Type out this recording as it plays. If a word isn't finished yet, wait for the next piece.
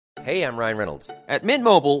Hey, I'm Ryan Reynolds. At Mint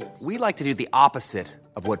Mobile, we like to do the opposite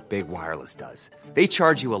of what Big Wireless does. They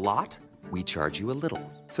charge you a lot, we charge you a little.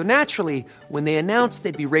 So naturally, when they announced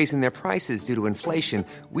they'd be raising their prices due to inflation,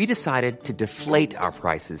 we decided to deflate our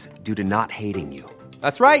prices due to not hating you.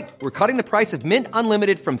 That's right. We're cutting the price of Mint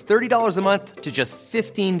Unlimited from $30 a month to just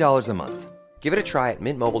 $15 a month. Give it a try at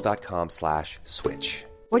mintmobile.com/switch.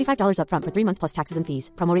 $45 up front for 3 months plus taxes and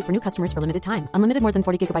fees. Promo rate for new customers for limited time. Unlimited more than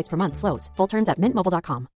 40 gigabytes per month. Slows full terms at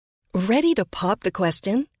mintmobile.com. Ready to pop the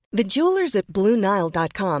question? The jewelers at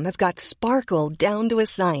BlueNile.com have got sparkle down to a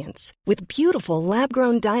science with beautiful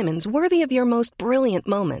lab-grown diamonds worthy of your most brilliant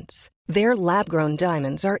moments. Their lab-grown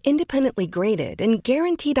diamonds are independently graded and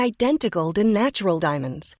guaranteed identical to natural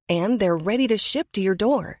diamonds, and they're ready to ship to your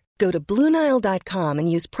door. Go to BlueNile.com and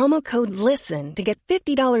use promo code LISTEN to get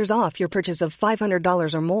 $50 off your purchase of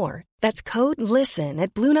 $500 or more. That's code LISTEN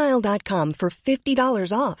at BlueNile.com for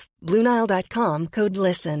 $50 off. BlueNile.com, code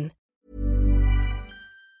LISTEN.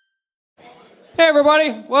 Hey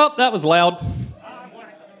everybody! Well, that was loud.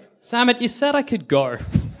 Samet, you said I could go.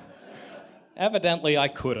 Evidently, I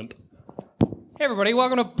couldn't. Hey everybody,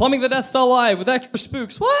 welcome to Plumbing the Death Star Live with extra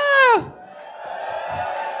spooks. Wow!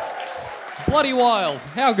 Bloody wild.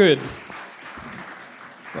 How good.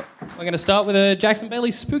 We're going to start with a Jackson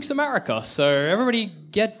Bailey Spooks America, so everybody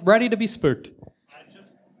get ready to be spooked.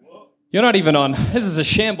 You're not even on. This is a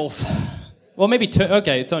shambles. Well, maybe...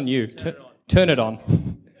 okay, it's on you. Turn it on.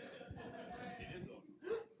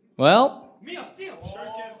 Well...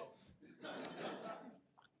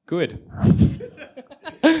 Good.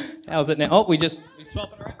 How's it now? Oh, we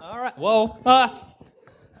swap it around. All right. Whoa.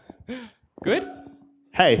 Good?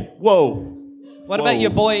 Hey, whoa. What about your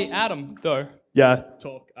boy Adam, though? Yeah,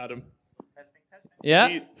 talk, Adam. Testing.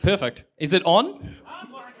 Yeah, perfect. Is it on?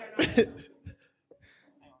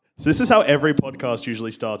 So this is how every podcast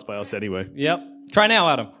usually starts by us anyway. Yep. Try now,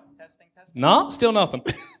 Adam. Testing. No, still nothing.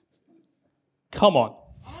 Come on.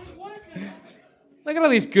 Look at all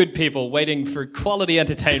these good people waiting for quality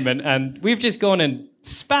entertainment, and we've just gone and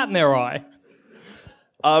spat in their eye.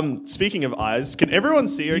 Speaking of eyes, can everyone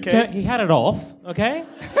see okay? He had it off, okay?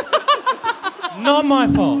 Not my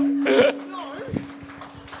fault.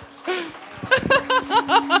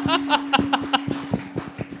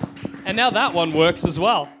 And now that one works as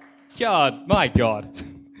well. God, my God.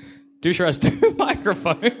 Dusha has 2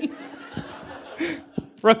 microphones.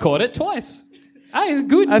 Record it twice. Hey, it's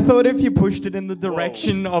good. I thought if you pushed it in the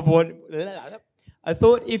direction of what... I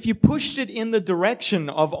thought if you pushed it in the direction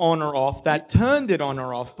of on or off, that turned it on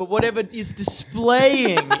or off. But whatever is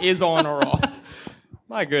displaying is on or off.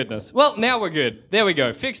 My goodness. Well, now we're good. There we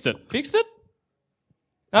go. Fixed it. Fixed it?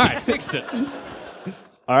 All right, fixed it.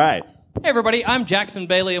 All right. Hey, everybody. I'm Jackson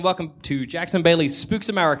Bailey, and welcome to Jackson Bailey Spooks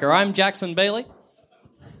America. I'm Jackson Bailey.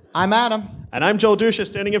 I'm Adam. And I'm Joel Dusha,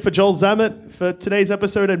 standing in for Joel Zammit for today's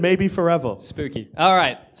episode and maybe forever. Spooky. All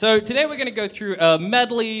right. So today we're going to go through a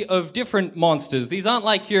medley of different monsters. These aren't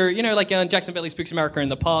like like Jackson Bailey Spooks America in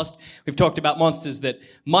the past. We've talked about monsters that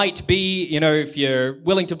might be, if you're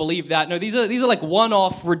willing to believe that. No, these are like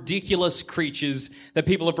one-off ridiculous creatures that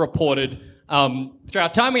people have reported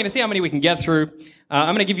throughout time. We're going to see how many we can get through. I'm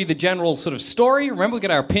going to give you the general sort of story. Remember, we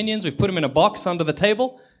get our opinions. We've put them in a box under the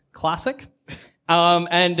table. Classic.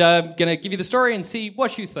 And going to give you the story and see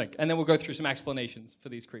what you think. And then we'll go through some explanations for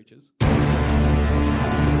these creatures.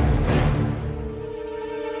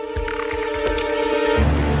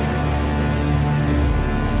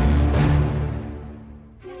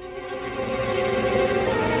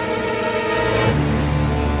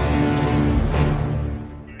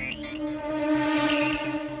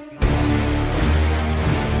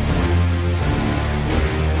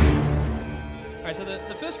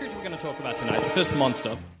 Talk about tonight. The first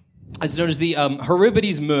monster is known as the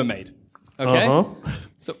Herobides mermaid. Okay?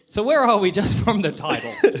 Uh-huh. So where are we just from the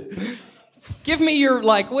title? Give me your,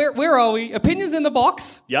 where are we? Opinions in the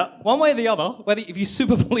box? Yep. One way or the other. If you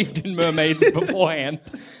super believed in mermaids beforehand.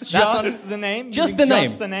 Just the name? Just the name.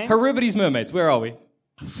 Herobides mermaids. Where are we?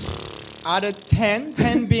 Out of 10,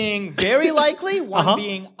 10 being very likely, 1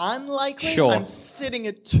 being unlikely, sure. I'm sitting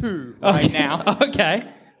at 2 right now.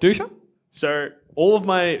 Okay. Dusha? So all of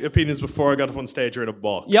my opinions before I got up on stage are in a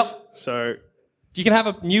box. Yep. So you can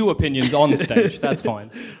have new opinions on stage. That's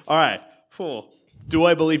fine. All right. 4. Do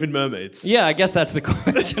I believe in mermaids? Yeah, I guess that's the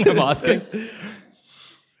question I'm asking.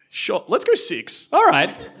 Sure. Let's go 6. All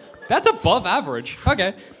right. That's above average.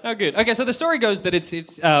 Okay. Oh, good. Okay, so the story goes that it's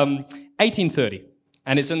 1830,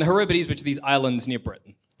 and it's in the Hebrides, which are these islands near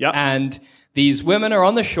Britain. Yep. And these women are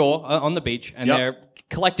on the shore, on the beach, and they're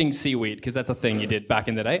collecting seaweed, because that's a thing you did back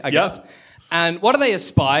in the day, I guess. And what do they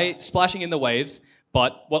espy splashing in the waves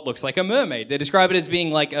but what looks like a mermaid. They describe it as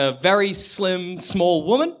being like a very slim, small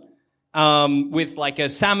woman with like a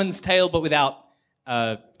salmon's tail, but without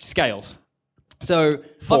scales. So,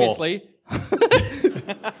 4. obviously...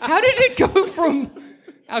 How did it go from...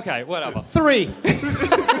 Okay, whatever. 3.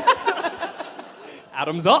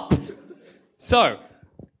 Adam's up. So,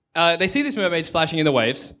 they see this mermaid splashing in the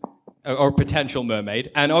waves, or a potential mermaid,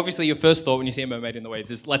 and obviously your first thought when you see a mermaid in the waves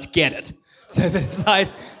is, let's get it. So they decide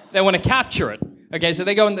they want to capture it. Okay, so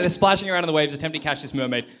they go and they're splashing around in the waves, attempting to catch this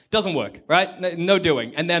mermaid. Doesn't work, right? No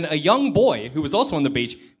doing. And then a young boy, who was also on the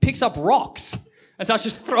beach, picks up rocks and starts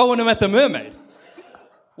just throwing them at the mermaid.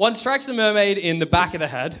 One strikes the mermaid in the back of the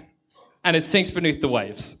head, and it sinks beneath the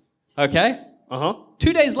waves. Okay?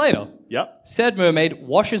 2 days later, Yep. said mermaid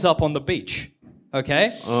washes up on the beach.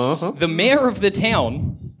 Okay? The mayor of the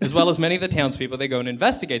town, as well as many of the townspeople, they go and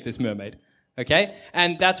investigate this mermaid. Okay?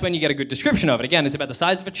 And that's when you get a good description of it. Again, it's about the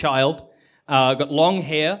size of a child, got long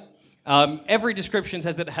hair. Every description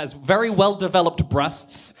says that it has very well-developed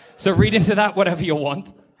breasts, so read into that whatever you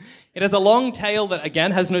want. It has a long tail that,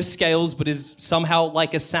 again, has no scales, but is somehow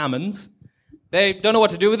like a salmon's. They don't know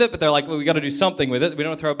what to do with it, but they're like, well, we got to do something with it. We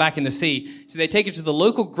don't want to throw it back in the sea. So they take it to the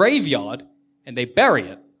local graveyard, and they bury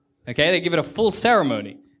it. Okay? They give it a full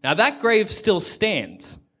ceremony. Now, that grave still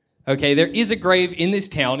stands. Okay? There is a grave in this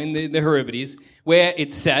town, in the Hebrides, where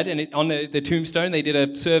it's said, and on the tombstone, they did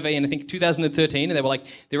a survey in, I think, 2013, and they were like,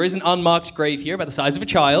 there is an unmarked grave here about the size of a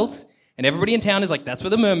child's, and everybody in town is like, that's where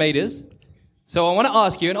the mermaid is. So I want to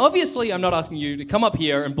ask you, and obviously I'm not asking you to come up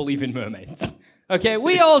here and believe in mermaids. Okay,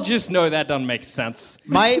 we all just know that doesn't make sense.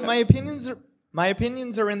 My opinions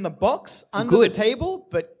are in the box under the table,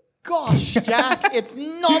 but gosh, Jack, it's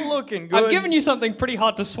not looking good. I've given you something pretty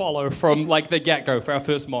hard to swallow from like the get-go for our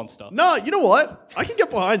first monster. No, you know what? I can get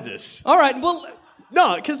behind this. All right, well...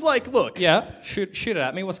 No, because, like, look. Yeah, shoot it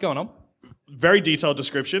at me. What's going on? Very detailed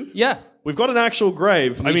description. Yeah. We've got an actual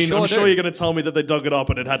grave. I mean, sure I'm sure do. you're going to tell me that they dug it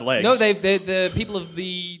up and it had legs. No, the people of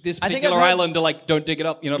this particular island are like, don't dig it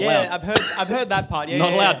up. You're not allowed. Yeah, I've heard that part. Yeah,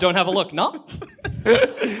 Not yeah, allowed. yeah. Don't have a look. No.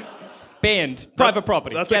 Banned. Private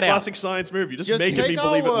property. That's Get a out. classic science move. You're just Just making me take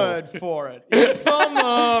believe our it word more. for it. It's a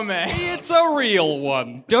mermaid It's a real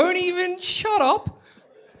one. Don't even shut up.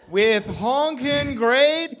 with honking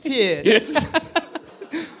great tits.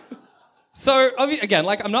 So, again,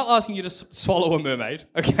 like, I'm not asking you to swallow a mermaid,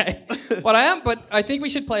 okay? But I think we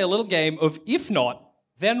should play a little game of if not,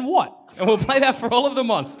 then what? And we'll play that for all of the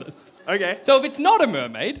monsters. Okay. So if it's not a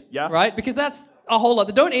mermaid, Yeah. right? Because that's a whole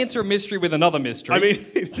other... Don't answer a mystery with another mystery. I mean,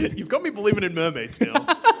 you've got me believing in mermaids now.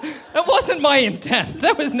 That wasn't my intent.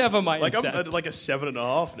 That was never my Like, intent. I'm at like a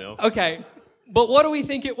 7.5 now. Okay. But what do we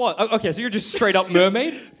think it was? Okay, so you're just straight up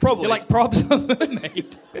mermaid? Probably. You're like, props a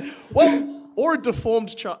mermaid. Well, or a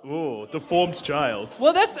deformed child. Oh, deformed child.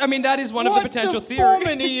 Well, that is one of the potential theories. What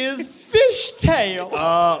deformity is fishtail?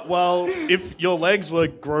 Well, if your legs were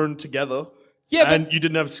grown together Yeah, and you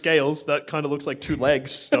didn't have scales, that kind of looks like two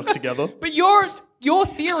legs stuck together. But your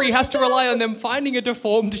theory has to rely on them finding a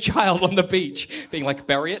deformed child on the beach, being like,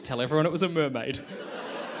 bury it, tell everyone it was a mermaid.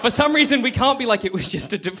 For some reason, we can't be like, it was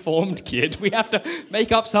just a deformed kid. We have to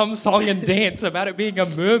make up some song and dance about it being a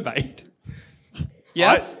mermaid.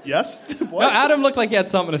 Yes? Yes? No, What? Adam looked like he had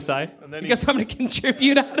something to say. then You got something to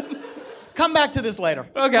contribute, Adam? Come back to this later.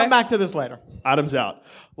 Okay. Come back to this later. Adam's out.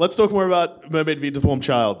 Let's talk more about mermaid v deformed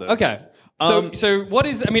child, then. Okay. So what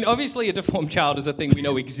is... I mean, obviously a deformed child is a thing we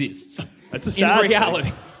know exists. It's a sad in reality.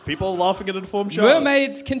 thing. People are laughing at a deformed child.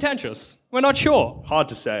 Mermaids, contentious. We're not sure. Hard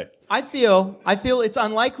to say. I feel it's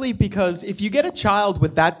unlikely because if you get a child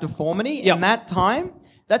with that deformity Yep. in that time,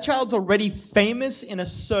 that child's already famous in a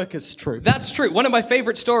circus troupe. That's true. One of my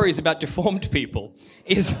favorite stories about deformed people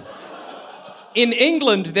is... In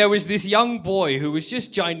England, there was this young boy who was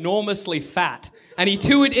just ginormously fat. And he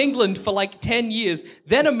toured England for like 10 years.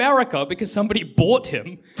 Then America, because somebody bought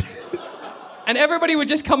him. And everybody would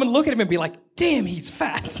just come and look at him and be like, damn, he's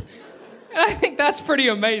fat. And I think that's pretty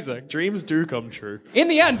amazing. Dreams do come true. In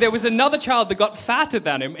the end, there was another child that got fatter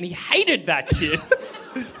than him, and he hated that kid.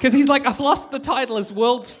 Because he's like, I've lost the title as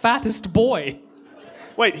world's fattest boy.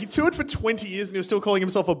 Wait, he toured for 20 years and he was still calling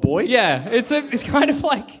himself a boy? Yeah, it's kind of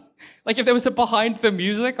like if there was a behind the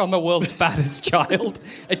music on the world's fattest child,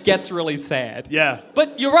 it gets really sad. Yeah.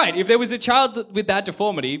 But you're right, if there was a child with that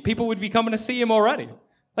deformity, people would be coming to see him already.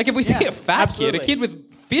 Like if we see a fat absolutely. kid, a kid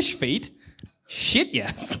with fish feet, shit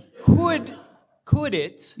yes. Could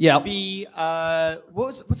it Yeah. be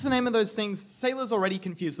what's the name of those things? Sailors already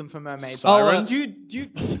confuse them for mermaids. Sirens?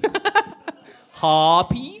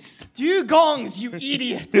 Harpies? Dugongs, you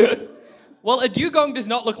idiots! Well, a dugong does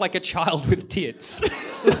not look like a child with tits.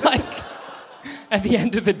 at the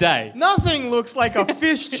end of the day. Nothing looks like a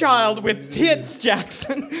fish child with tits,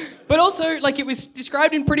 Jackson. But also, like, it was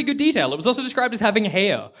described in pretty good detail. It was also described as having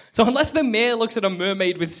hair. So unless the mayor looks at a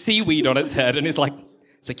mermaid with seaweed on its head and is like,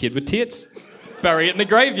 it's a kid with tits, bury it in the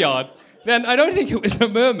graveyard, then I don't think it was a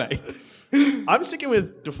mermaid. I'm sticking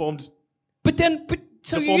with deformed.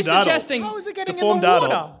 So you're Deformed adult. suggesting... How is it getting Deformed in the water?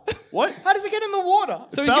 adult. What? How does it get in the water?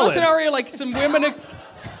 So It is fell your in. scenario like some women are...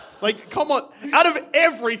 Like, come on. Out of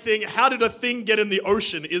everything, how did a thing get in the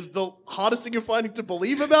ocean is the hardest thing you're finding to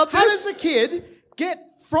believe about this? How does the kid get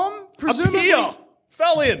from A presumably... pier.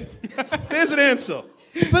 Fell in. There's an answer.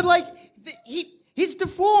 But like, he's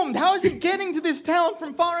deformed. How is he getting to this town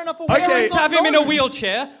from far enough away? Okay. Parents Not have him in a known?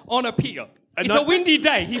 wheelchair on a pier. And It's not- a windy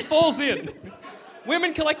day. He falls in.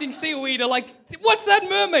 Women collecting seaweed are like, what's that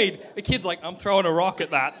mermaid? The kid's like, I'm throwing a rock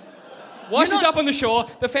at that. Washes up on the shore.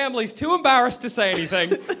 The family's too embarrassed to say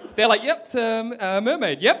anything. They're like, yep, it's a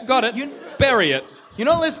mermaid. Yep, got it. Bury it. You're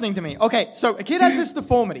not listening to me. Okay, so a kid has this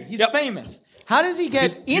deformity. He's Yep. famous. How does he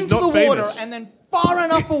get He's into not the water famous. and then far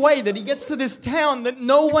enough away that he gets to this town that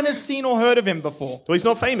no one has seen or heard of him before? Well, he's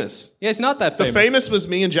not famous. Yeah, it's not that The famous. famous was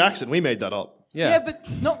me and Jackson. We made that up. Yeah, but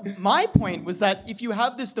no. My point was that if you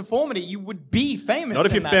have this deformity, you would be famous. Not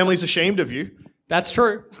if in your that. family's ashamed of you. That's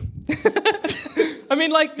true. I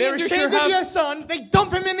mean, like, They're you ashamed sure of your have... son. They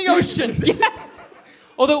dump him in the ocean.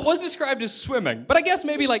 Although it was described as swimming. But I guess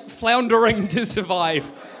maybe, like, floundering to survive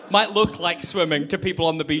might look like swimming to people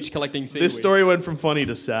on the beach collecting seaweed. This story went from funny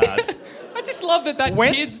to sad. I just love that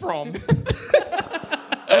Went kid's... from.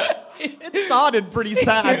 It started pretty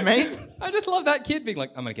sad, mate. I just love that kid being like,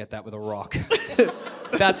 I'm going to get that with a rock.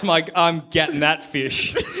 I'm getting that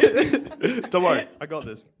fish. Don't worry. I got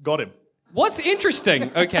this. Got him. What's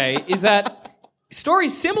interesting, okay, is that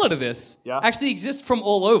stories similar to this actually exist from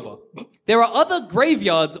all over. There are other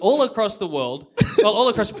graveyards all across the world, well, all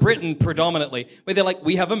across Britain predominantly, where they're like,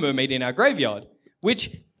 we have a mermaid in our graveyard,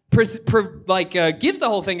 which gives the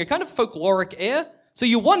whole thing a kind of folkloric air. So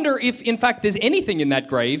you wonder if, in fact, there's anything in that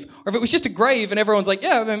grave, or if it was just a grave and everyone's like,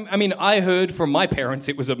 yeah, I mean, I heard from my parents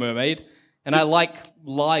it was a mermaid, and I like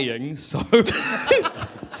lying, so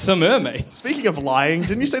it's a mermaid. Speaking of lying,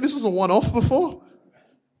 didn't you say this was a one-off before?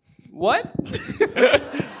 What?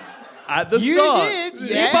 At the You start. did.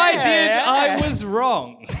 If I did, I was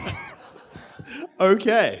wrong.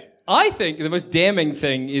 Okay. I think the most damning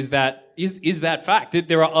thing is that fact that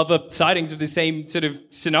there are other sightings of the same sort of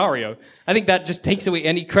scenario. I think that just takes away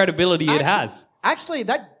any credibility it has. Actually,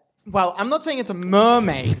 well, I'm not saying it's a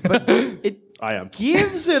mermaid, but it I am.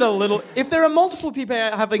 gives it a little... If there are multiple people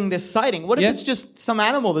having this sighting, what if Yeah. it's just some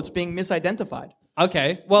animal that's being misidentified?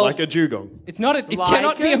 Okay, well, Like a dugong. it's not. It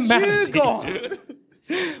cannot be a manatee.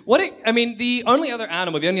 The only other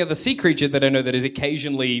animal, the only other sea creature that I know that is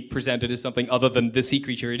occasionally presented as something other than the sea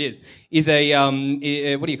creature it is a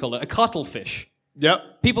what do you call it? A cuttlefish.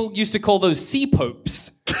 Yep. People used to call those sea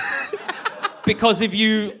popes. Because if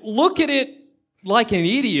you look at it like an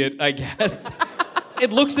idiot, I guess,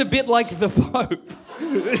 it looks a bit like the Pope.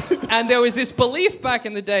 And there was this belief back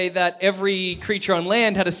in the day that every creature on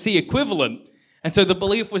land had a sea equivalent. And so the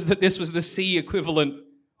belief was that this was the sea equivalent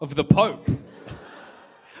of the Pope.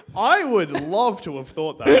 I would love to have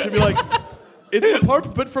thought that. To be like, it's the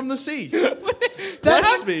Pope, but from the sea.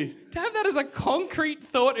 Bless me. To have that as a concrete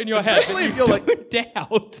thought in your Especially head. if you're like- don't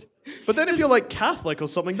doubt. But then if you're like Catholic or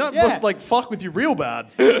something, that Yeah. must like fuck with you real bad.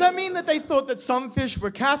 Does that mean that they thought that some fish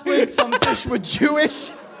were Catholic, some fish were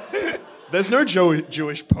Jewish? There's no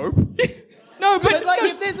Jewish Pope. No, But like,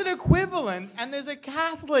 if there's an equivalent and there's a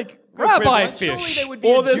Catholic Rabbi equivalent, surely fish. they would be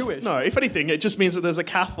Or a there's Jewish. no, if anything, it just means that there's a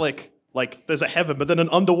Catholic, like there's a heaven, but then an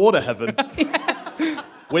underwater heaven.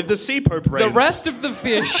 Where the sea Pope reigns. the rest of the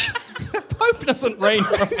fish, the Pope doesn't reign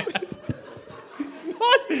from heaven.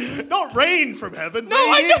 Not rain from heaven. No,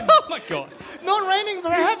 I rain know. in. Oh my God. Not raining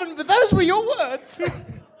from heaven, but those were your words.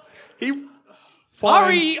 He fine.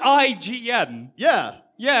 R-E-I-G-N. Yeah.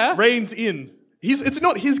 Yeah. Reigns in. It's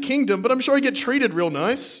not his kingdom, but I'm sure he get treated real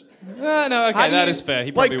nice. No, okay, How do that you- is fair.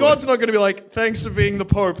 He probably Like God's not going to be like, thanks for being the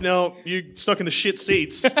Pope. Now you stuck in the shit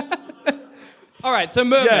seats. All right, so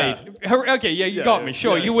mermaid. Okay, yeah, you got me.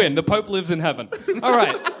 Sure, yeah. you win. The Pope lives in heaven. All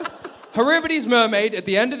right. Herodotus' mermaid, at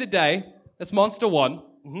the end of the day, that's monster one.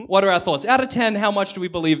 Mm-hmm. What are our thoughts? Out of 10, how much do we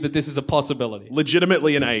believe that this is a possibility?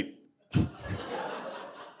 Legitimately an 8.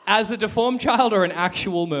 As a deformed child or an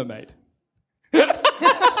actual mermaid?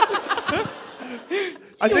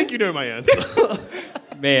 I think you know my answer.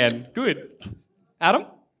 Man, good. Adam?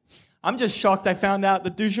 I'm just shocked I found out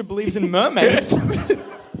that Dusha believes in mermaids.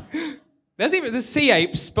 There's sea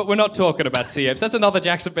apes, but we're not talking about sea apes. That's another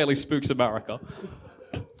Jackson Bailey Spooks America.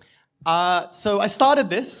 So I started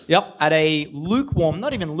this Yep. at a lukewarm,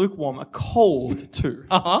 not even lukewarm, a cold 2.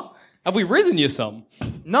 Have we risen you some?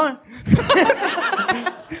 No.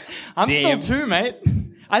 I'm Damn. still 2, mate.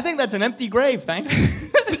 I think that's an empty grave, thanks.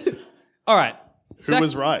 All right. Who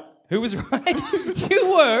was right? Who was right?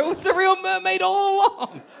 You were. It was a real mermaid all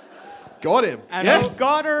along. Got him. And yes. I've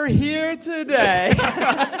got her here today.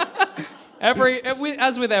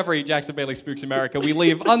 As with every Jackson Bailey Spooks America, we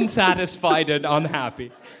leave unsatisfied and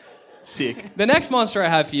unhappy. Sick. The next monster I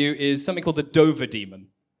have for you is something called the Dover Demon.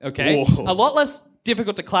 Okay? Whoa. A lot less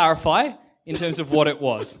difficult to clarify in terms of what it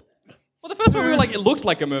was. Well, the first one we were like, it looked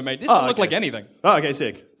like a mermaid. This didn't look like anything. Oh, okay,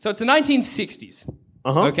 sick. So it's the 1960s.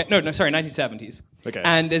 Uh-huh. Okay, no, sorry, 1970s. Okay.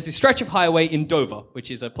 And there's this stretch of highway in Dover, which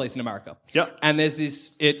is a place in America. Yep. And there's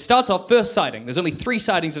this, it starts off first sighting. There's only 3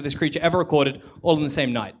 sightings of this creature ever recorded, all in the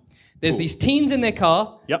same night. There's these teens in their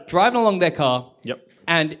car, Yep. driving along their car, Yep.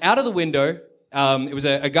 and out of the window, it was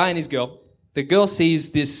a guy and his girl. The girl sees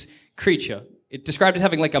this creature. It described as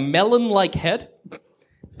having like a melon-like head,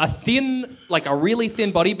 a thin, like a really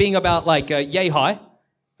thin body, being about like yay high.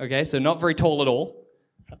 Okay, so not very tall at all.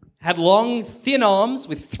 Had long, thin arms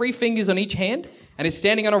with 3 fingers on each hand, and is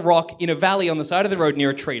standing on a rock in a valley on the side of the road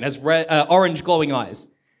near a tree, and has orange glowing eyes.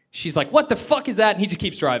 She's like, "What the fuck is that?" And he just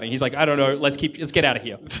keeps driving. He's like, "I don't know. Let's get out of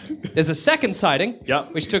here." There's a second sighting,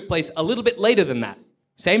 which took place a little bit later than that.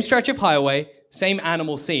 Same stretch of highway, same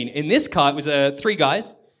animal scene. In this car, it was 3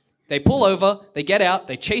 guys. They pull over, they get out,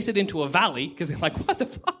 they chase it into a valley because they're like, "What the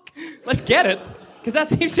fuck? Let's get it." Because that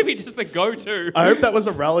seems to be just the go-to. I hope that was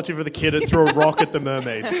a relative of the kid that threw a rock at the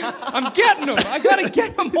mermaid. I'm getting them. I gotta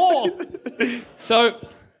get them all. So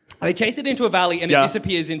they chase it into a valley and it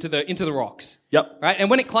disappears into the rocks. Yep. Right?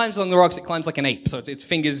 And when it climbs along the rocks, it climbs like an ape. So its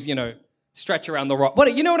fingers, stretch around the rock.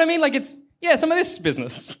 You know what I mean? Like some of this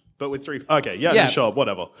business. But with 3... Okay, yeah. Sure,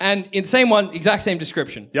 whatever. And in the same one, exact same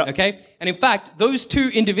description. Yep. Okay? And in fact, those 2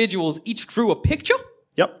 individuals each drew a picture.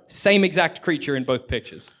 Yep. Same exact creature in both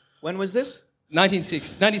pictures. When was this?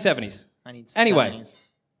 1970s. 1970s. Anyway,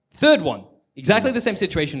 third one, exactly the same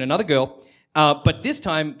situation, another girl, but this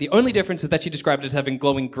time the only difference is that she described it as having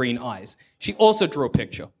glowing green eyes. She also drew a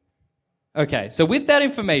picture. Okay, so with that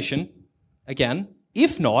information, again,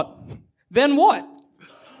 if not, then what?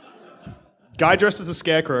 Guy dressed as a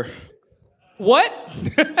scarecrow. What?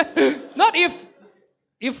 Not if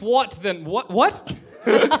what, then what?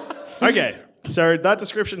 Okay, so that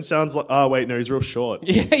description sounds like... Oh, wait, no, he's real short.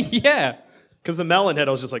 Yeah. Because the melon head,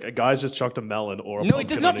 I was just like, a guy's just chucked a melon or a No, it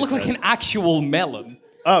does not look like an actual melon.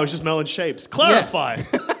 Oh, it's just melon shaped. Clarify.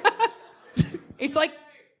 It's like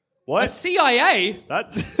What? a CIA.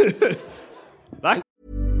 That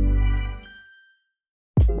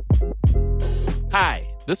Hi,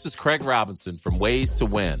 this is Craig Robinson from Ways to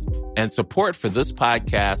Win, and support for this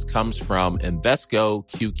podcast comes from Invesco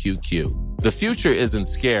QQQ. The future isn't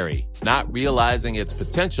scary. Not realizing its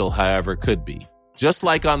potential, however, could be. Just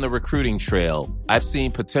like on the recruiting trail, I've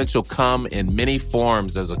seen potential come in many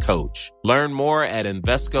forms as a coach. Learn more at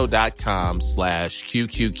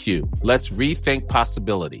Invesco.com/QQQ. Let's rethink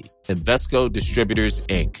possibility. Invesco Distributors,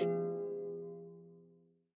 Inc.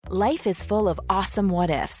 Life is full of awesome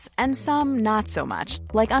what-ifs, and some not so much,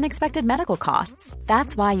 like unexpected medical costs.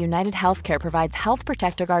 That's why United Healthcare provides Health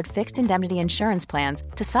Protector Guard fixed indemnity insurance plans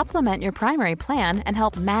to supplement your primary plan and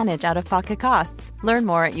help manage out-of-pocket costs. Learn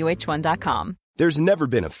more at UH1.com. There's never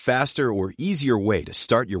been a faster or easier way to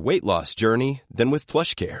start your weight loss journey than with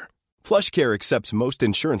PlushCare. PlushCare accepts most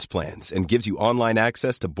insurance plans and gives you online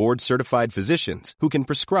access to board-certified physicians who can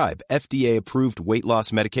prescribe FDA-approved weight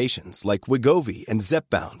loss medications like Wegovy and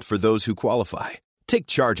Zepbound for those who qualify. Take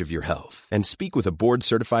charge of your health and speak with a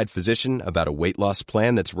board-certified physician about a weight loss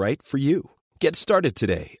plan that's right for you. Get started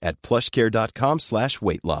today at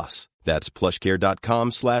plushcare.com/weight loss. That's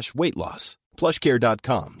plushcare.com/weight loss.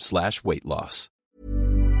 plushcare.com/weight loss.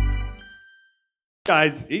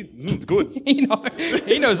 guy, it's good.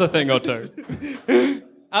 He knows a thing or two.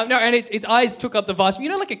 No, and its eyes took up the vast...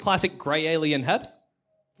 like a classic grey alien head?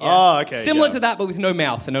 Oh, okay. Similar to that, but with no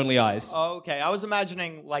mouth and only eyes. Oh, okay, I was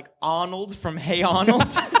imagining like Arnold from Hey Arnold.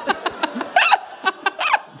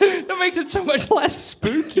 That makes it so much less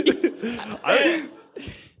spooky.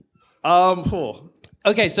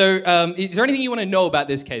 Okay, so is there anything you want to know about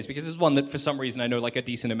this case? Because this is one that, for some reason, I know like a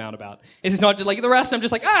decent amount about. It's not just like the rest. I'm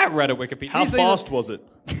just like, I read a Wikipedia. How fast was it?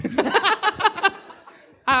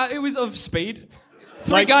 It was of speed.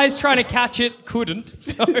 Three guys trying to catch it couldn't.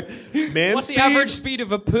 So, what's the average speed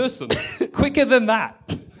of a person? Quicker than that.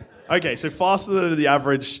 Okay, so faster than the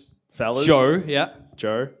average fellas. Joe, yeah.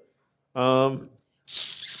 Joe.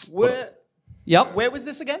 Where Yep. was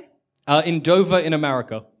this again? In Dover, in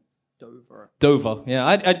America. Dover. Yeah,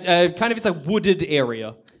 I kind of, it's a wooded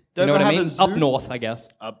area. You know what I mean? Up north, I guess.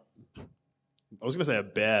 I was going to say a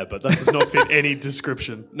bear, but that does not fit any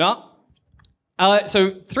description. No.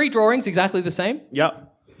 So 3 drawings, exactly the same. Yep.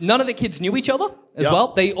 None of the kids knew each other as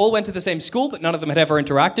well. They all went to the same school, but none of them had ever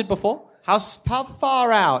interacted before. How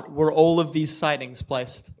far out were all of these sightings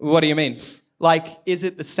placed? What do you mean? Like, is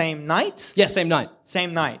it the same night? Yeah, same night.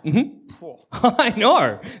 Same night. Mm-hmm. I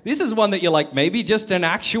know. This is one that you're like, maybe just an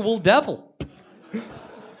actual devil.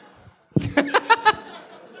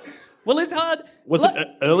 Well, it's hard. Was it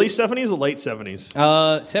early 70s or late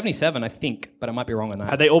 70s? 77, I think, but I might be wrong on that.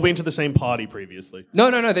 Had they all been to the same party previously?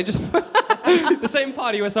 No. They just... the same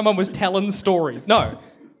party where someone was telling stories. No.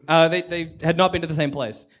 They had not been to the same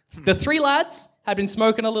place. The 3 lads had been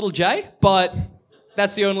smoking a little J, but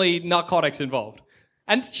that's the only narcotics involved.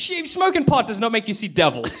 And smoking pot does not make you see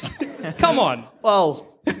devils. Come on.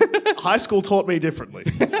 Well, high school taught me differently.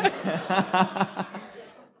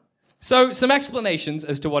 So, some explanations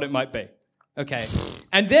as to what it might be. Okay.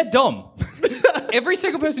 And they're dumb. Every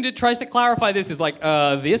single person that tries to clarify this is like,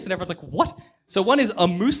 this, and everyone's like, what? So one is a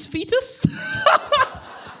moose fetus.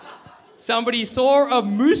 Somebody saw a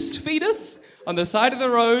moose fetus on the side of the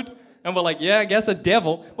road, and we're like, yeah, I guess a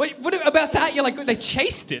devil. What about that? You're like, they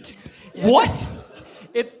chased it. Yeah. What?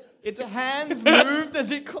 Its hands moved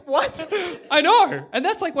as it... What? I know. And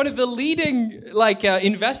that's like one of the leading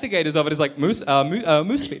investigators of it is like moose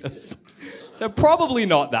fetus. So probably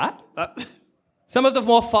not that. Some of the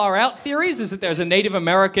more far out theories is that there's a Native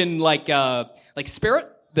American like spirit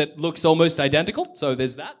that looks almost identical. So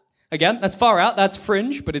there's that. Again, that's far out. That's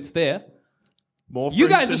fringe, but it's there. You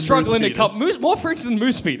guys are struggling to come... more fringe than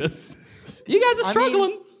moose fetus. You guys are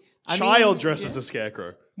struggling. Child dressed as a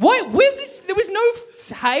scarecrow. What? Where's this? There was no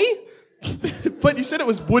hay? But you said it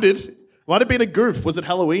was wooded. Might have been a goof. Was it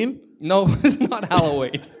Halloween? No, it's not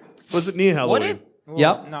Halloween. Was it near Halloween?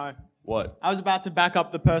 Yep. No. What? I was about to back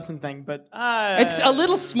up the person thing, but... it's a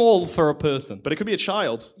little small for a person. But it could be a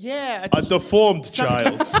child. Yeah. A deformed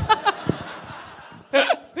child.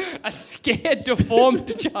 A scared,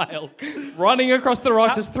 deformed child running across the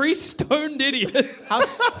rocks as 3 stoned idiots.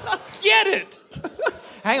 Get it!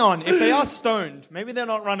 Hang on, if they are stoned, maybe they're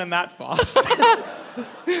not running that fast.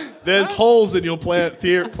 There's holes in your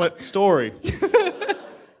story.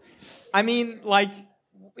 I mean, like,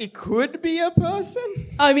 it could be a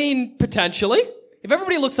person? I mean, potentially. If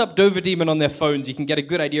everybody looks up Dover Demon on their phones, you can get a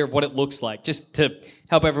good idea of what it looks like, just to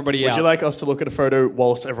help everybody out. Would you like us to look at a photo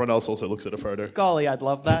whilst everyone else also looks at a photo? Golly, I'd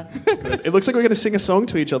love that. Good. It looks like we're going to sing a song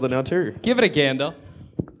to each other now, too. Give it a gander.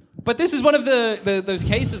 But this is one of those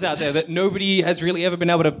cases out there that nobody has really ever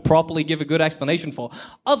been able to properly give a good explanation for,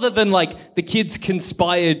 other than, like, the kids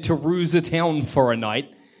conspired to ruse a town for a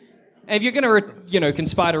night. And if you're going to,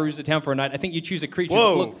 conspire to ruse a town for a night, I think you choose a creature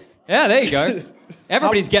that look... Yeah, there you go.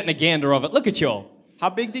 Everybody's getting a gander of it. Look at you all. How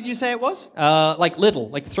big did you say it was? Like little,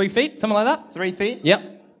 like 3 feet, something like that. 3 feet?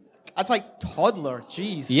 Yep. That's like toddler,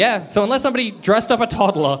 jeez. Yeah, so unless somebody dressed up a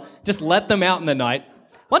toddler, just let them out in the night.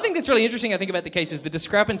 One thing that's really interesting, I think, about the case is the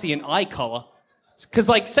discrepancy in eye color. Because,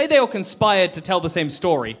 like, say they all conspired to tell the same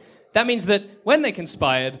story. That means that when they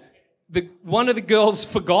conspired, one of the girls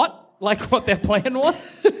forgot, like, what their plan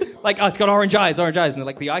was. Like, oh, it's got orange eyes. And they're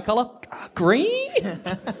like, the eye color? Green?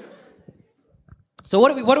 So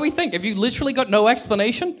what do we think? Have you literally got no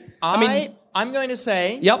explanation? I'm going to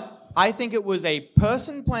say... Yep. I think it was a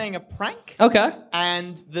person playing a prank. Okay.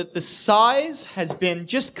 And that the size has been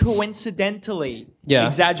just coincidentally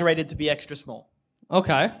exaggerated to be extra small.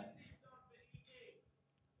 Okay.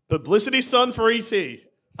 Publicity stunt for E.T.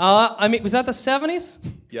 Was that the 70s?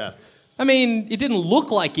 Yes. I mean, it didn't look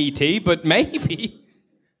like E.T., but maybe.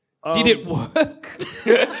 Did it work?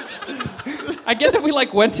 I guess if we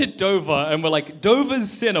went to Dover and we're like, Dover's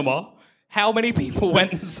cinema, how many people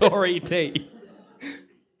went and saw E.T.?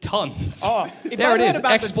 Tons. Oh, there it is,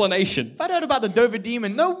 explanation. If I'd heard about the Dover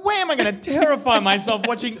Demon, no way am I going to terrify myself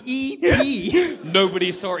watching E.T.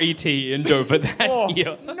 Nobody saw E.T. in Dover that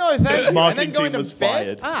year. No, thank you. Marketing team was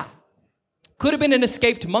fired. Could have been an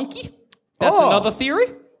escaped monkey. That's another theory.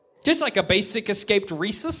 Just like a basic escaped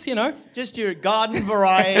rhesus, Just your garden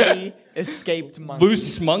variety escaped monkey.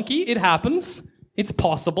 Loose monkey, it happens. It's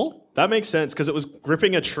possible. That makes sense, because it was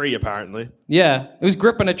gripping a tree, apparently. Yeah, it was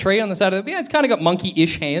gripping a tree on the side of the... Yeah, it's kind of got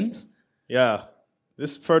monkey-ish hands. Yeah.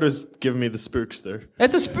 This photo's giving me the spooks, there.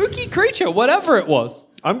 It's a spooky creature, whatever it was.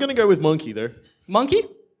 I'm going to go with monkey, there. Monkey?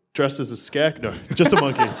 Dressed as a skag? No, just a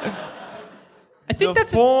monkey. I think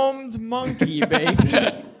that's... Deformed monkey,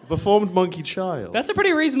 baby. Deformed monkey child. That's a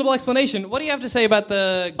pretty reasonable explanation. What do you have to say about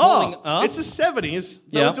the galling up? It's the 70s.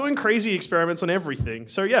 They were doing crazy experiments on everything.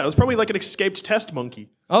 So yeah, it was probably like an escaped test monkey.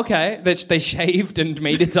 Okay, they shaved and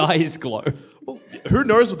made its eyes glow. Well, who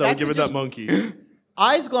knows what they were That giving could that monkey?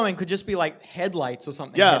 Eyes glowing could just be like headlights or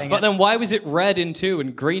something. Yeah, hitting But it. then why was it red in 2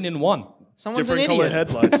 and green in 1? Someone's Different an color idiot.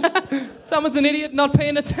 headlights. Someone's an idiot not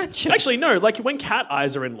paying attention. Actually, no. Like when cat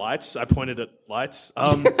eyes are in lights, I pointed at lights.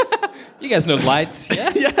 You guys know lights, yeah?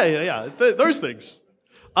 yeah. Those things.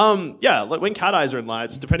 Yeah, like when cat eyes are in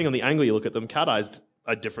lights, depending on the angle you look at them, cat eyes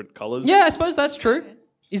are different colors. Yeah, I suppose that's true.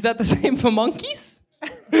 Is that the same for monkeys?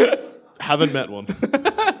 Haven't met one.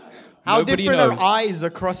 How Nobody different knows. are eyes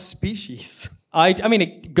across species? I mean, a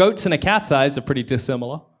goat's and a cat's eyes are pretty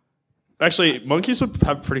dissimilar. Actually, monkeys would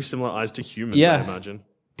have pretty similar eyes to humans, Yeah. I imagine.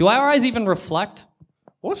 Do our eyes even reflect?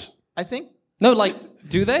 What? I think. No, like,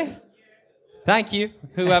 do they? Thank you,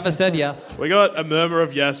 whoever said yes. We got a murmur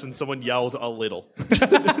of yes and someone yelled a little.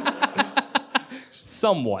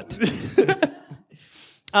 Somewhat.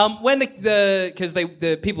 When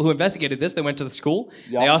the people who investigated this, they went to the school.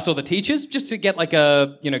 They asked all the teachers just to get like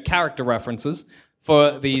character references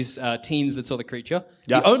for these teens that saw the creature.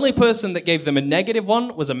 Yeah. The only person that gave them a negative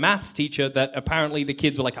one was a maths teacher that apparently the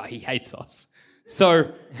kids were like, oh, he hates us.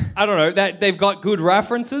 So, I don't know, that they've got good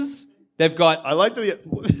references. They've got... I like that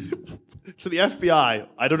so the FBI,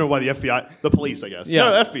 I don't know why the FBI, the police, I guess. Yeah.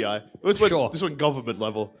 No, FBI. Sure. This one government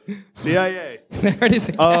level. CIA. There it is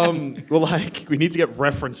again. We're like, we need to get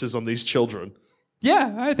references on these children.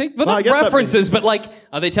 Yeah, I think. But Well, I not guess that references, but like,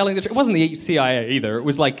 are they telling the truth? It wasn't the CIA either. It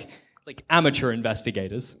was like amateur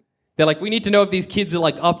investigators. They're like, we need to know if these kids are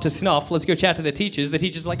like up to snuff. Let's go chat to their teachers. The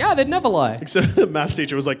teacher's like, they'd never lie. Except the math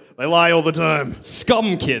teacher was like, they lie all the time.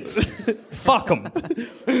 Scum kids. Fuck them.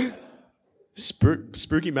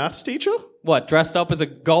 Spooky maths teacher? What, dressed up as a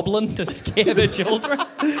goblin to scare the children?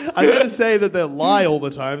 I'm going to say that they lie all the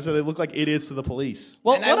time, so they look like idiots to the police.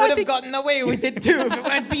 Well, And I would have gotten away with it too if it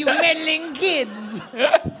weren't for you meddling kids.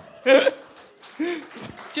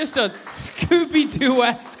 Just a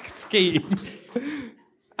Scooby-Doo-esque scheme.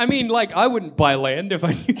 I mean, like, I wouldn't buy land if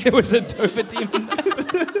I knew there was a Dover demon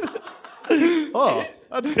there. Oh,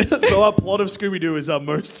 that's good. So our plot of Scooby-Doo is our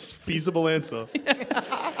most feasible answer.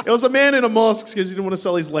 It was a man in a mosque because he didn't want to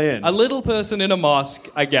sell his land. A little person in a mosque,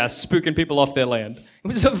 I guess, spooking people off their land. It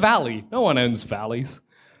was a valley. No one owns valleys.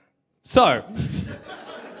 So,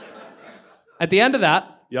 at the end of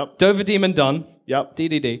that, Yep. Dover demon done. Yep.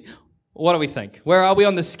 DDD. What do we think? Where are we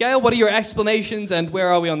on the scale? What are your explanations? And where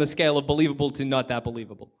are we on the scale of believable to not that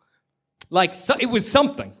believable? Like, it was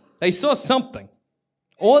something. They saw something.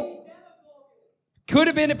 Or could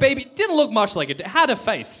have been a baby. Didn't look much like it. It had a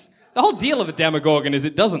face. The whole deal of a Demogorgon is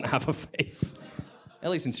it doesn't have a face.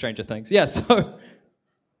 At least in Stranger Things. Yeah, so...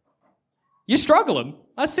 You're struggling.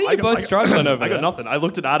 I see you both struggling over I there. got nothing. I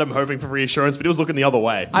looked at Adam hoping for reassurance, but he was looking the other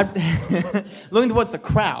way. Looking towards the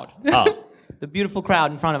crowd. The beautiful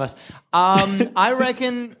crowd in front of us. I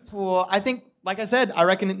reckon like I said, I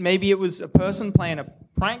reckon maybe it was a person playing a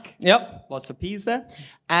prank. Yep. Lots of P's there.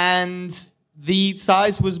 And the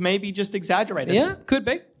size was maybe just exaggerated. Yeah, could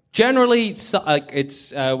be. Generally,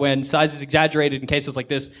 it's when size is exaggerated in cases like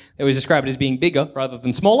this, they always describe it as being bigger rather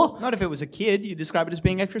than smaller. Not if it was a kid, you describe it as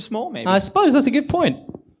being extra small, maybe. I suppose that's a good point.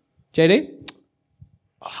 JD?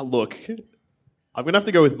 Look, I'm going to have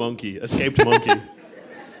to go with monkey, escaped monkey.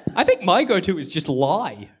 I think my go-to is just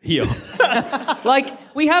lie here. Like,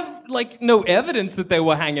 we have, no evidence that they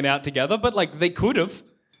were hanging out together, but, they could have.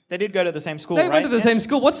 They did go to the same school, They right? went to the same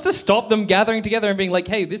school. What's to stop them gathering together and being like,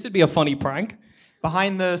 hey, this would be a funny prank?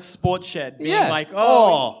 Behind the sports shed, being Yeah. like,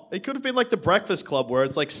 It could have been like the Breakfast Club where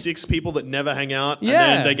it's like 6 people that never hang out Yeah.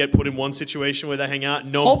 and then they get put in one situation where they hang out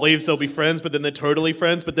and no one believes they'll be friends, but then they're totally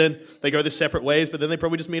friends, but then they go their separate ways, but then they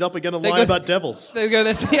probably just meet up again and lie about devils. They go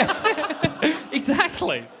this, yeah.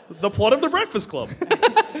 Exactly. The plot of the Breakfast Club.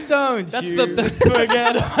 don't That's you the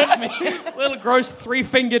forget about me. little gross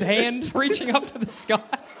 3-fingered hand reaching up to the sky.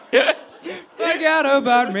 Forget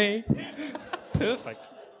about me. Perfect.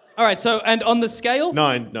 All right, so, and on the scale?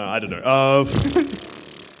 9. No, I don't know.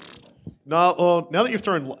 No, well, now that you've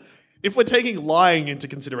thrown... If we're taking lying into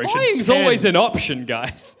consideration, Lying's 10. always an option,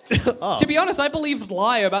 guys. To be honest, I believed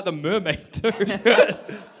lie about the mermaid, too.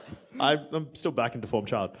 I'm still back in deformed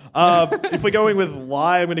child. If we're going with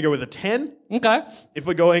lie, I'm going to go with a 10. Okay. If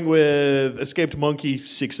we're going with escaped monkey,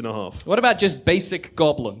 6.5. What about just basic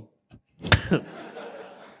goblin?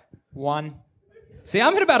 1. See,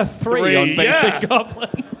 I'm at about a 3 on basic yeah.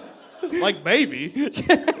 goblin. Like, maybe.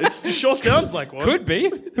 It sure sounds like one. Could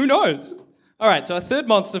be. Who knows? All right, so our third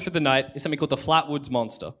monster for the night is something called the Flatwoods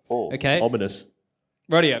Monster. Oh, okay? ominous.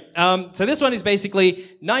 Rightio. So this one is basically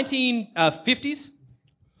 1950s.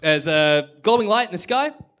 There's a glowing light in the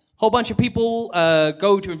sky. Whole bunch of people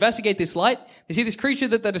go to investigate this light. They see this creature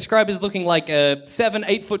that they describe as looking like a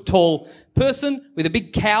 7-8 foot tall person with a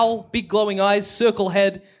big cowl, big glowing eyes, circle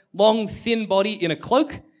head, long thin body in a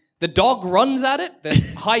cloak. The dog runs at it, then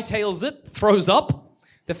hightails it, throws up.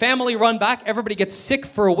 The family run back. Everybody gets sick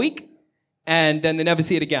for a week, and then they never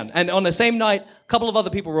see it again. And on the same night, a couple of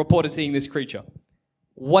other people reported seeing this creature.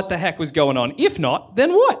 What the heck was going on? If not,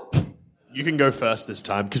 then what? You can go first this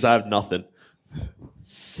time, because I have nothing.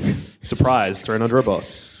 Surprise, thrown under a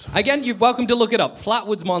bus. Again, you're welcome to look it up.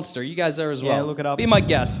 Flatwoods Monster. You guys are as well. Yeah, look it up. Be my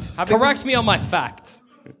guest. Correct me on my facts.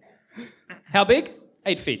 How big?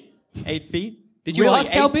 8 feet. 8 feet? Did you Really?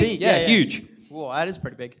 ask how 8 big? feet? Yeah, huge. Whoa, that is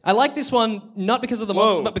pretty big. I like this one not because of the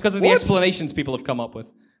monster, but because of the What? explanations people have come up with.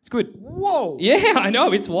 It's good. Whoa! Yeah, I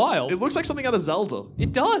know. It's wild. It looks like something out of Zelda.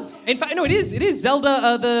 It does. In fact, no, it is. It is.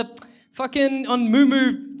 Zelda, the fucking on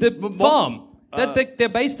Moo the farm. They're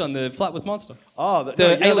based on the Flatwoods Monster. Oh,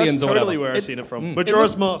 The aliens that's or totally whatever. where I've seen it from.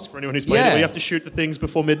 Majora's Mask, for anyone who's played it, Yeah. where you have to shoot the things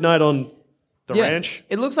before midnight on the Yeah. ranch.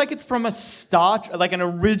 It looks like it's from like an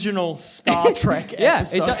original Star Trek Yeah,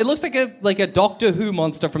 episode. it looks like a Doctor Who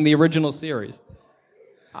monster from the original series.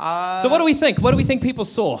 So what do we think? What do we think people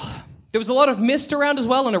saw? There was a lot of mist around as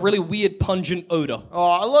well and a really weird pungent odor.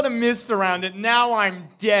 Oh, a lot of mist around it. Now I'm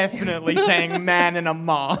definitely saying man in a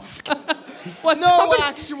mask. What? No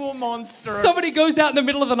actual monster. Somebody goes out in the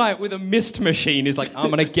middle of the night with a mist machine. He's like, I'm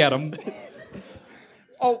going to get him.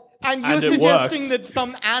 Oh, and you're And it suggesting worked. that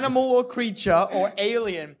some animal or creature or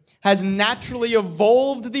alien has naturally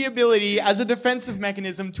evolved the ability as a defensive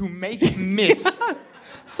mechanism to make mist.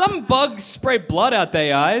 Some bugs spray blood out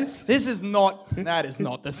their eyes. That is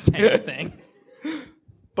not the same thing.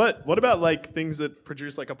 But what about like things that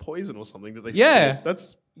produce like a poison or something that they Yeah. spit?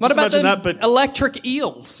 That's What just about imagine the that, but electric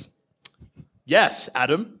eels? yes,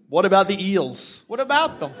 Adam. What about the eels? What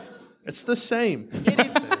about them? It's the same.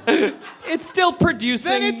 It's still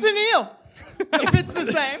producing... Then it's an eel. If it's the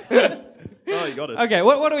same. Oh, you got it. Okay,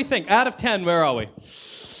 what do we think? Out of 10, where are we?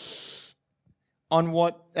 On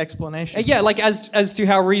what explanation? Yeah, like as to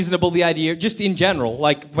how reasonable the idea, just in general,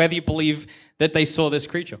 like whether you believe that they saw this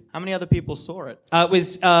creature. How many other people saw it? There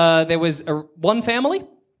was one family,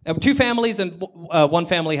 two families, and one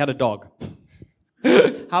family had a dog.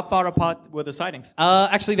 How far apart were the sightings?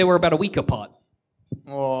 Actually, they were about a week apart.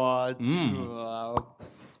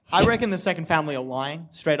 I reckon the second family are lying,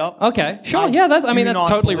 straight up. Okay, sure, I yeah, that's do that's not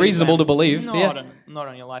totally believe reasonable them. to believe. Not, Yeah. not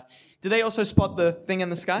on your life. Did they also spot the thing in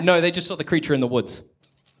the sky? No, they just saw the creature in the woods.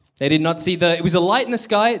 They did not see it was a light in the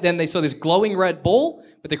sky, then they saw this glowing red ball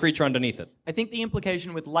with the creature underneath it. I think the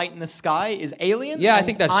implication with light in the sky is alien. Yeah, I and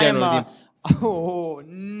think that's I am generally Oh,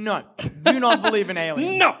 no. Do not believe in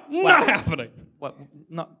aliens. No, not happening. What?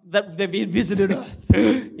 Not that they've visited Earth.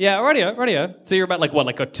 Yeah, radio. So you're about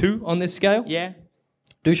like a 2 on this scale? Yeah.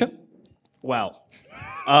 Dusha? Wow.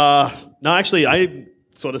 No, actually, I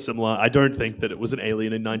sort of similar. I don't think that it was an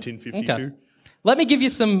alien in 1952. Okay. Let me give you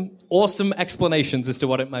some awesome explanations as to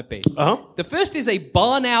what it might be. Uh-huh. The first is a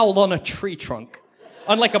barn owl on a tree trunk,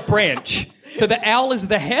 on like a branch. So the owl is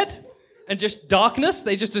the head, and just darkness,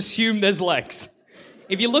 they just assume there's legs.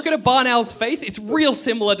 If you look at a barn owl's face, it's real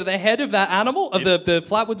similar to the head of that animal, of the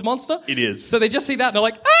Flatwoods Monster. It is. So they just see that, and they're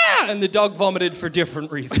like, ah! And the dog vomited for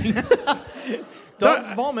different reasons.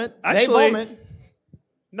 Dogs vomit. actually- They vomit.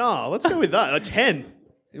 No, let's go with that. A 10.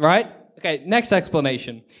 Right? Okay, next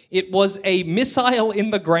explanation. It was a missile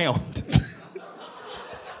in the ground.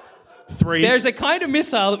 3. There's a kind of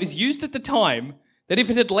missile that was used at the time that if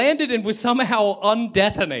it had landed and was somehow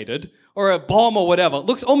undetonated, or a bomb or whatever,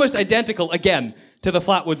 looks almost identical, again, to the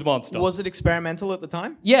Flatwoods Monster. Was it experimental at the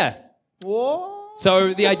time? Yeah. Whoa.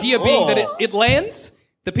 So the idea being that it lands,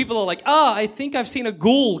 the people are like, I think I've seen a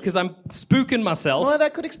ghoul because I'm spooking myself. Well,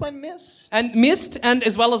 that could explain mist. And mist, and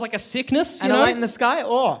as well as like a sickness, And a light in the sky?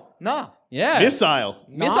 Oh, nah. Yeah. Missile.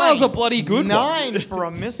 Missiles are bloody good 9 ones. for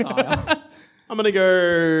a missile. I'm going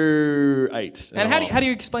to go 8. And how do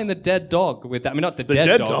you explain the dead dog with that? I mean, not the The dead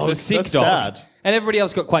dead dog, dog? the sick That's dog. sad. And everybody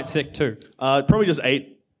else got quite sick too. Probably just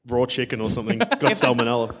 8 raw chicken or something. Got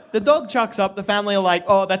salmonella. The dog chucks up. The family are like,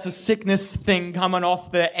 oh, that's a sickness thing coming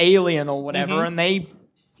off the alien or whatever. And they,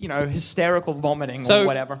 hysterical vomiting So or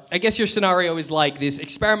whatever. I guess your scenario is like this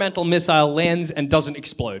experimental missile lands and doesn't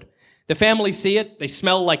explode. The family see it, they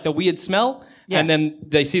smell like the weird smell, and then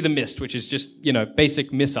they see the mist, which is just,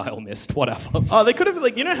 basic missile mist, whatever. Oh, they could have,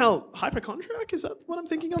 how hypochondriac, is that what I'm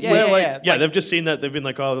thinking of? They've just seen that, they've been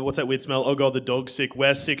like, oh, what's that weird smell? Oh god, the dog's sick,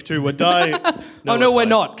 we're sick too, we're dying. No, we're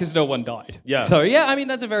not, because no one died. Yeah. So,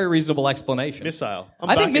 that's a very reasonable explanation. Missile.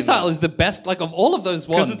 I think missile is the best, of all of those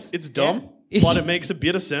ones. Because it's dumb, but it makes a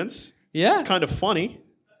bit of sense. Yeah. It's kind of funny.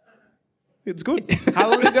 It's good. How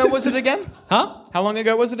long ago was it again? Huh? How long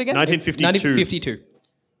ago was it again? 1952.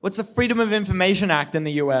 What's the Freedom of Information Act in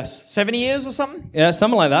the US? 70 years or something? Yeah,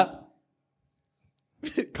 something like that.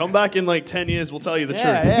 Come back in 10 years, we'll tell you the truth.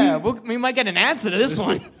 Yeah. We might get an answer to this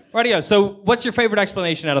one. Rightio. So what's your favorite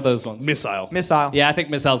explanation out of those ones? Missile. Yeah, I think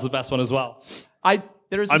missile's the best one as well.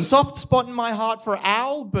 There is a soft spot in my heart for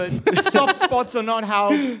owl, but soft spots are not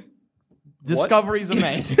how discoveries are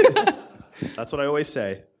made. That's what I always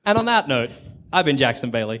say. And on that note, I've been Jackson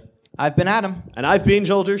Bailey. I've been Adam. And I've been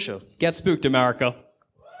Joel Dusha. Get spooked, America.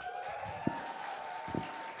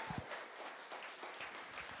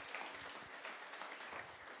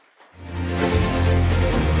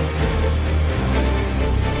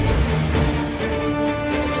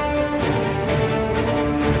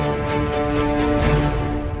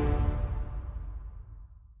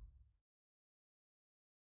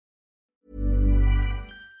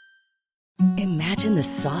 Imagine the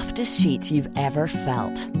softest sheets you've ever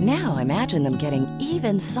felt. Now imagine them getting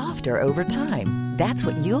even softer over time. That's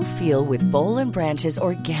what you'll feel with Boll & Branch's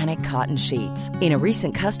organic cotton sheets. In a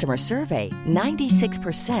recent customer survey,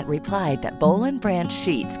 96% replied that Boll & Branch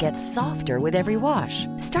sheets get softer with every wash.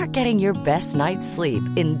 Start getting your best night's sleep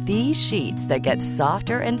in these sheets that get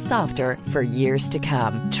softer and softer for years to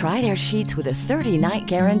come. Try their sheets with a 30-night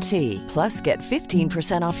guarantee. Plus, get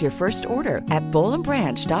 15% off your first order at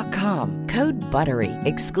bollandbranch.com. Code BUTTERY.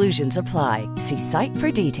 Exclusions apply. See site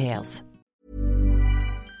for details.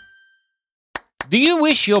 Do you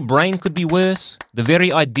wish your brain could be worse? The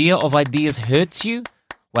very idea of ideas hurts you?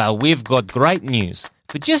 Well, we've got great news.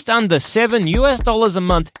 For just under $7 a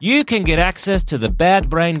month, you can get access to the Bad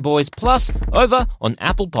Brain Boys Plus over on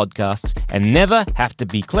Apple Podcasts and never have to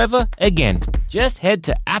be clever again. Just head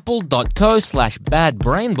to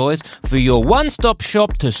apple.co/badbrainboys for your one-stop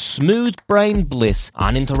shop to smooth brain bliss,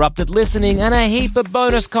 uninterrupted listening, and a heap of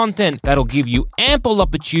bonus content that'll give you ample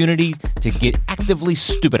opportunity to get actively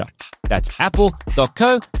stupider. That's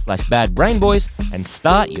apple.co/badbrainboys and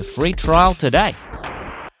start your free trial today.